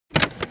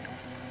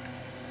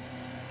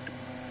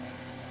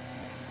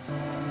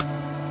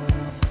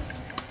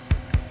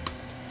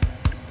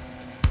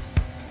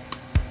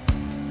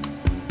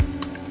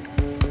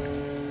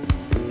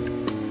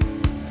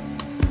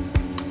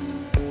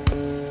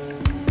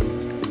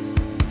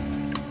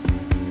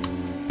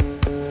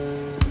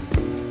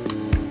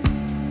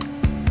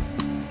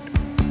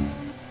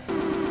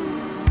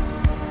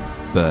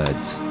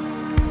birds.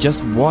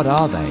 Just what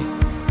are they?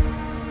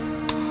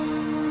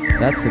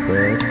 That's a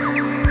bird.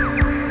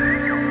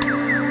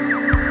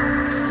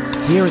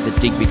 Here at the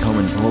Digby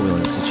Poorwill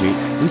Institute,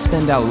 we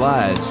spend our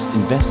lives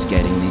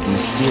investigating these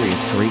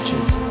mysterious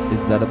creatures.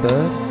 Is that a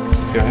bird?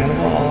 You're in a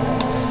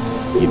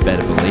wall. You'd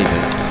better believe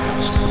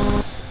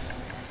it.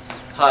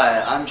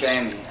 Hi, I'm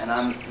Jamie, and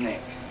I'm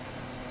Nick.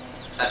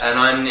 And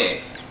I'm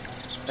Nick.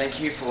 Thank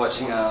you for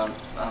watching our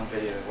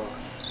video.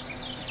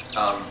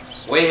 Welcome.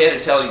 We're here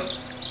to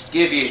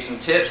give you some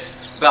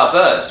tips about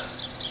birds.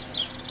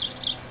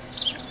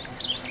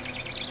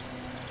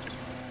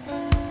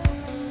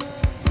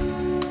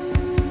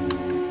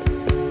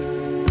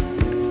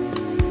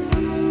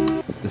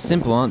 The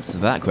simple answer to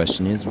that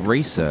question is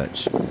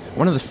research.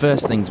 One of the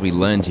first things we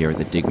learned here at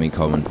the Digby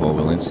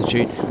Poorwill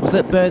Institute was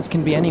that birds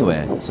can be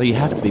anywhere, so you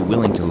have to be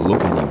willing to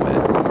look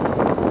anywhere.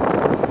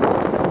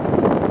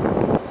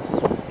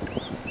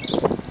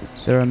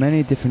 There are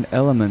many different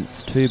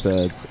elements to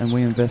birds, and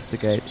we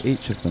investigate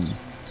each of them,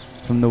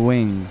 from the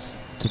wings,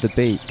 to the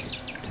beak,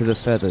 to the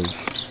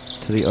feathers,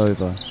 to the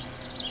ova.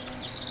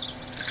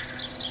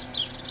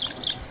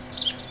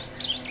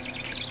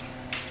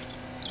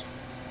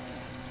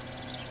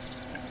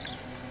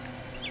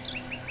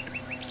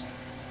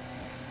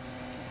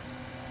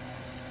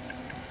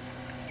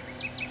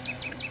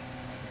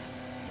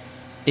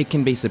 It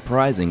can be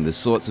surprising the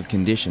sorts of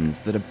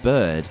conditions that a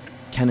bird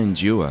can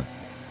endure.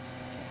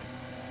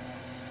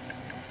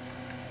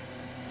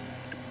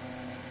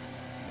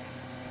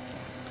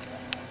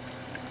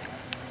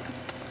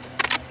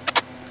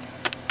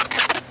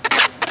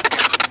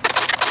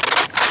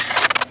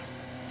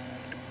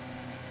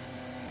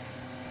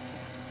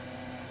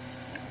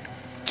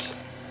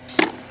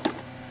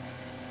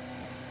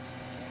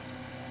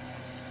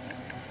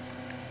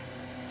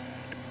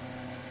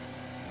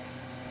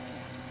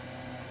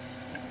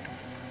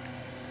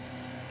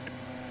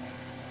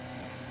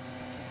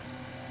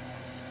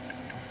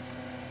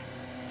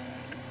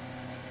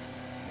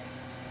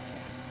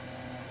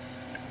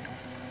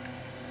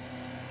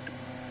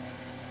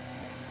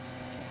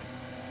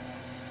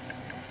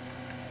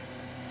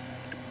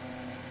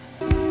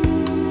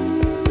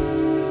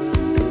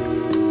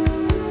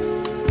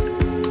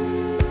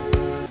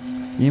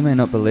 You may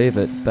not believe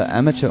it, but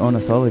amateur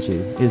ornithology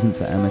isn't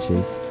for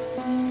amateurs.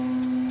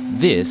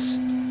 This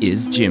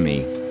is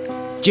Jimmy.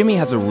 Jimmy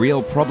has a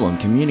real problem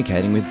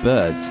communicating with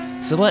birds,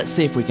 so let's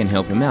see if we can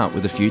help him out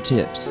with a few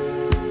tips.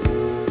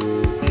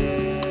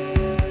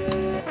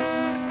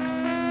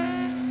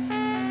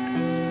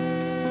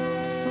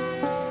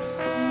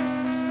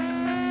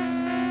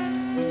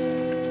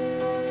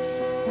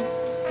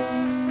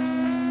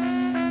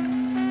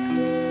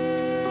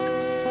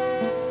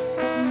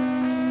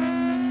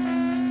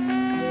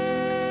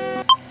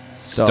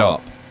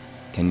 Stop.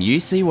 Can you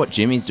see what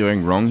Jimmy's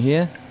doing wrong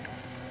here?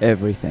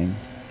 Everything.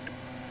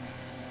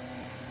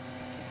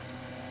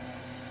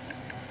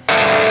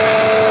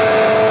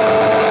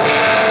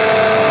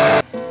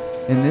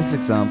 In this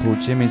example,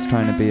 Jimmy's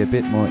trying to be a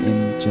bit more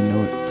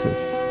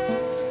ingenuitous.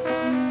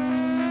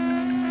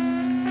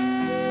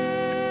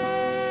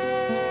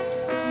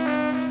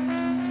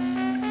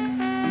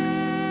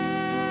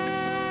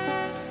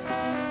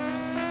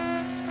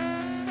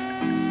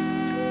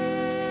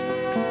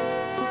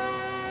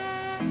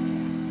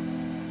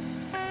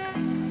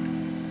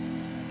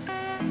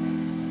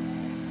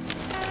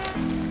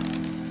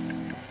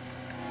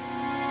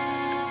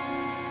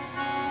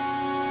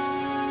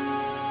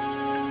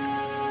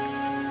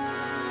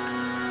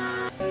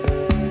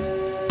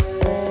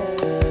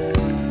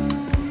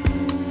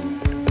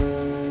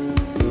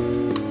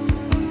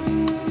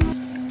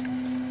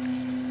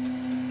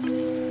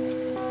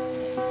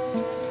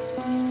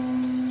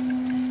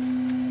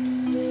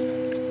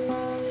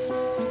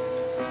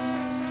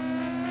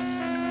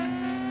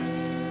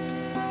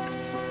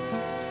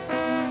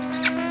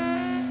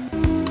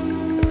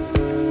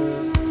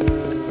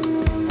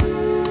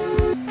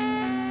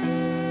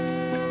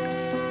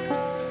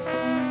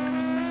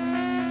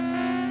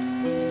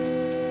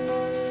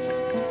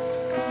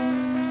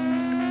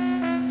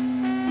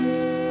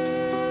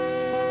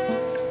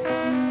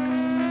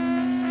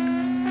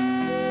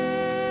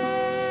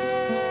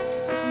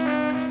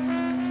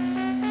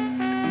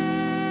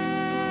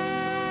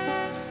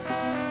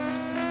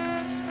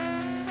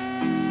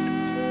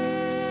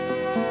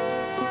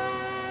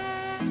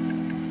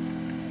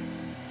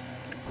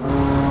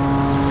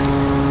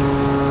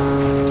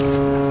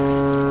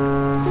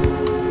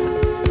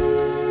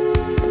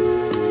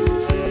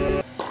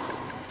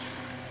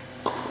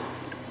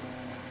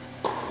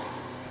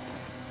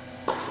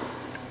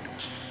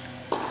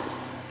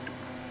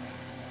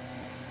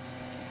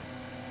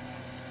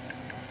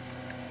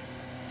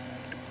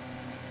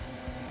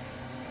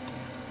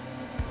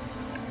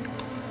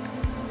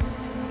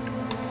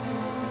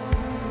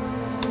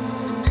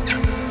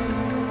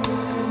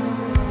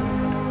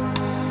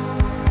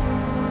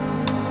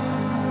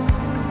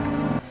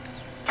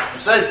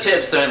 If those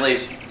tips don't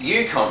leave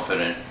you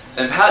confident,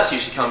 then perhaps you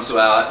should come to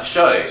our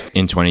show.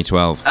 In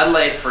 2012.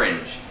 Adelaide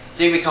Fringe.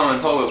 Digby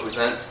and Poorwill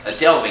Presents are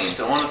delving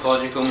into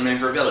ornithological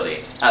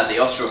manoeuvrability at the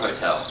Austral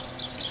Hotel.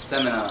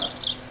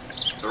 Seminars.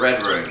 The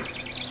Red Room.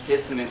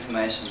 Here's some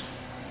information.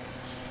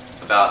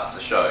 About the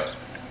show.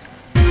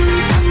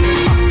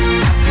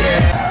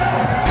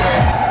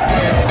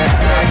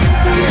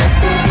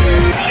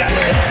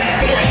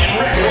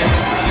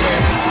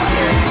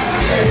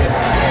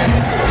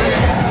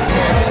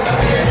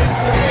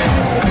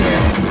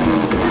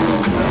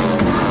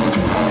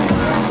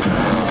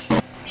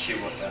 She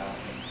walked out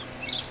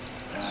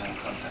and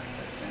contacted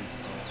her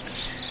since,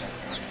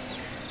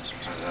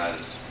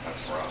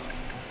 That's rough.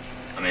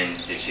 I mean,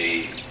 did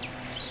she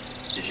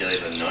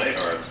leave a note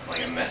or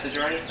like a message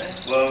or anything?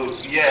 Well,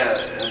 yeah,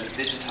 it was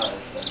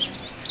digitized and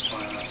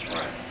that's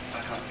Right.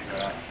 I can't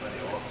figure out where the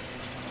orcs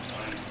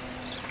are.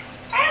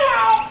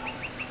 Hello.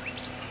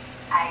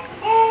 I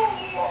hear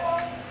you.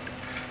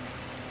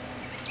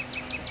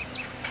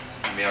 It's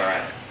gonna be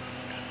alright.